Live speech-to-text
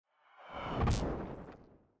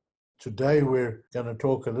Today, we're going to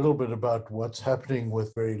talk a little bit about what's happening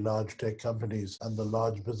with very large tech companies and the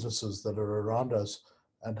large businesses that are around us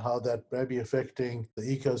and how that may be affecting the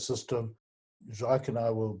ecosystem. Jacques and I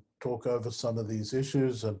will talk over some of these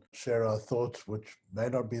issues and share our thoughts, which may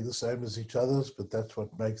not be the same as each other's, but that's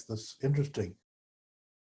what makes this interesting.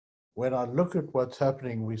 When I look at what's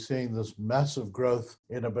happening, we're seeing this massive growth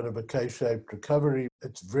in a bit of a K-shaped recovery.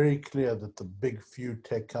 It's very clear that the big few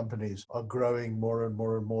tech companies are growing more and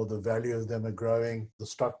more and more. The value of them are growing. The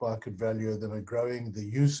stock market value of them are growing. The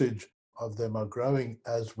usage of them are growing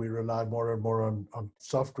as we rely more and more on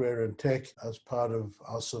software and tech as part of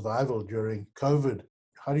our survival during COVID.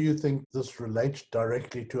 How do you think this relates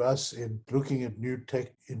directly to us in looking at new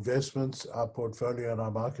tech investments, our portfolio, and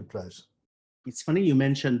our marketplace? It's funny you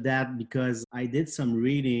mentioned that because I did some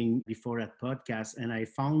reading before that podcast and I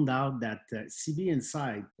found out that CB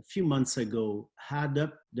Insight a few months ago had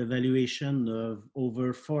up the valuation of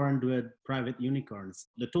over 400 private unicorns.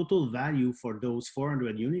 The total value for those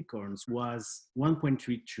 400 unicorns was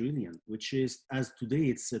 1.3 trillion, which is, as today,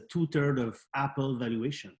 it's a 2/3 of Apple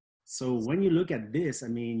valuation. So when you look at this, I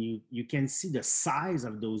mean, you can see the size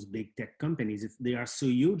of those big tech companies. They are so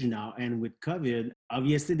huge now. And with COVID,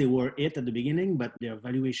 obviously they were it at the beginning, but their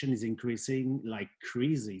valuation is increasing like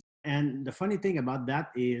crazy. And the funny thing about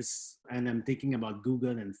that is, and I'm thinking about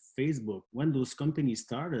Google and Facebook, when those companies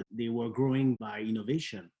started, they were growing by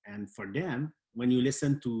innovation. And for them, when you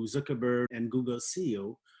listen to Zuckerberg and Google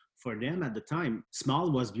CEO, for them at the time,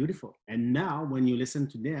 small was beautiful. And now when you listen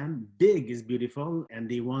to them, big is beautiful and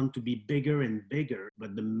they want to be bigger and bigger.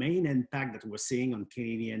 But the main impact that we're seeing on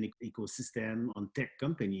Canadian ecosystem, on tech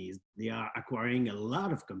companies, they are acquiring a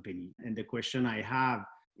lot of companies. And the question I have,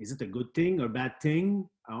 is it a good thing or bad thing?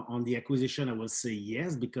 On the acquisition, I will say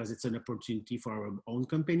yes, because it's an opportunity for our own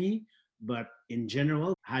company. But in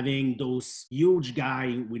general, having those huge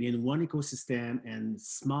guys within one ecosystem and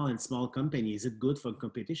small companies, is it good for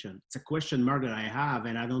competition? It's a question mark that I have,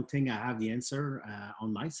 and I don't think I have the answer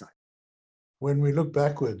on my side. When we look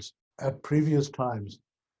backwards at previous times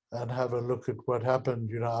and have a look at what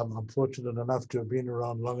happened, I'm fortunate enough to have been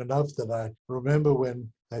around long enough that I remember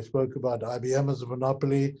when they spoke about IBM as a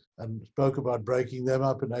monopoly and spoke about breaking them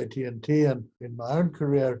up in AT&T. And in my own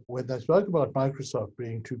career, when they spoke about Microsoft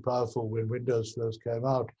being too powerful when Windows first came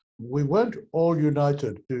out, we weren't all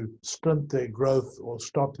united to stunt their growth or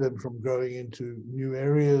stop them from growing into new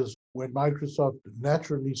areas. When Microsoft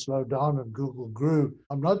naturally slowed down and Google grew,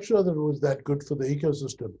 I'm not sure that it was that good for the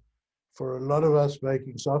ecosystem. For a lot of us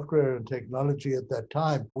making software and technology at that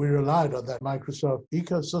time, we relied on that Microsoft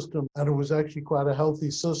ecosystem, and it was actually quite a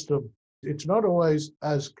healthy system. It's not always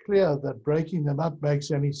as clear that breaking them up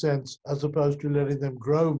makes any sense as opposed to letting them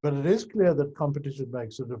grow, but it is clear that competition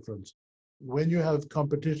makes a difference. When you have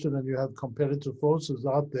competition and you have competitive forces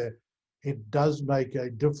out there, it does make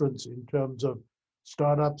a difference in terms of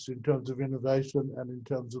startups, in terms of innovation, and in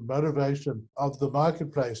terms of motivation of the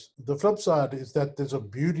marketplace. The flip side is that there's a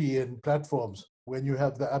beauty in platforms. When you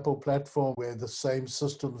have the Apple platform where the same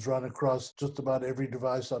systems run across just about every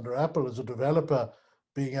device under Apple, as a developer,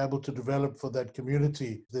 being able to develop for that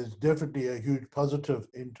community, there's definitely a huge positive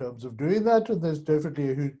in terms of doing that. And there's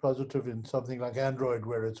definitely a huge positive in something like Android,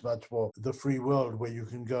 where it's much more the free world where you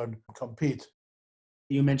can go and compete.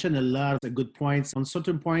 You mentioned a lot of good points. On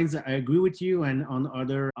certain points, I agree with you, and on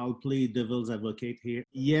other, I'll play devil's advocate here.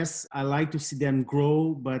 Yes, I like to see them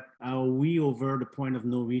grow, but are we over the point of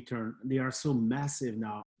no return? They are so massive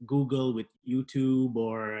now. Google with YouTube,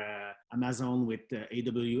 or Amazon with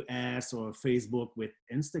AWS, or Facebook with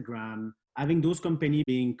Instagram. Having those companies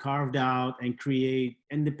being carved out and create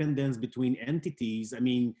independence between entities, I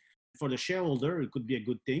mean, for the shareholder, it could be a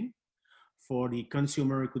good thing. For the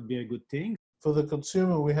consumer, it could be a good thing. For the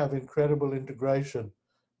consumer, we have incredible integration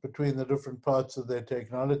between the different parts of their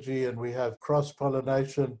technology, and we have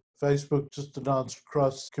cross-pollination. Facebook just announced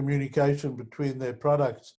cross-communication between their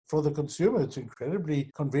products. For the consumer, it's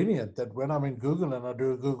incredibly convenient that when I'm in Google and I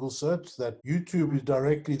do a Google search, that YouTube is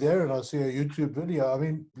directly there and I see a YouTube video. I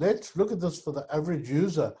mean, let's look at this for the average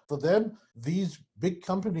user. For them, these big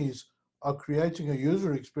companies are creating a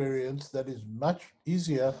user experience that is much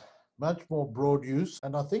easier, much more broad use,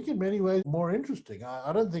 and I think in many ways more interesting.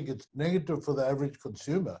 I don't think it's negative for the average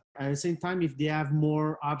consumer. At the same time, if they have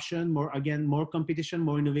more option, more competition,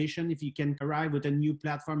 more innovation, if you can arrive with a new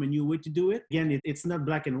platform, a new way to do it, again, it's not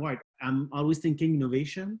black and white. I'm always thinking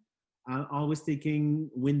innovation. I'm always taking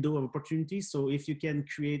window of opportunity. So if you can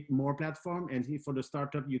create more platform, and for the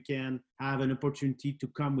startup, you can have an opportunity to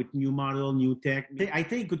come with new model, new tech, I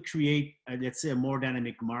think it could create, let's say, a more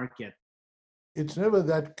dynamic market. It's never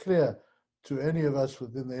that clear to any of us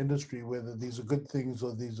within the industry whether these are good things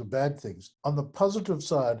or these are bad things. On the positive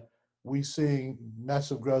side, we're seeing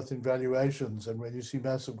massive growth in valuations. And when you see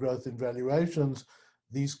massive growth in valuations,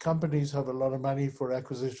 these companies have a lot of money for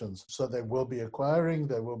acquisitions. So they will be acquiring,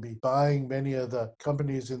 they will be buying many of the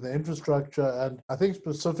companies in the infrastructure. And I think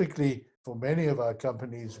specifically for many of our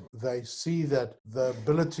companies, they see that the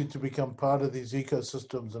ability to become part of these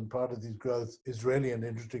ecosystems and part of these growth is really an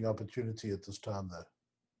interesting opportunity at this time, though.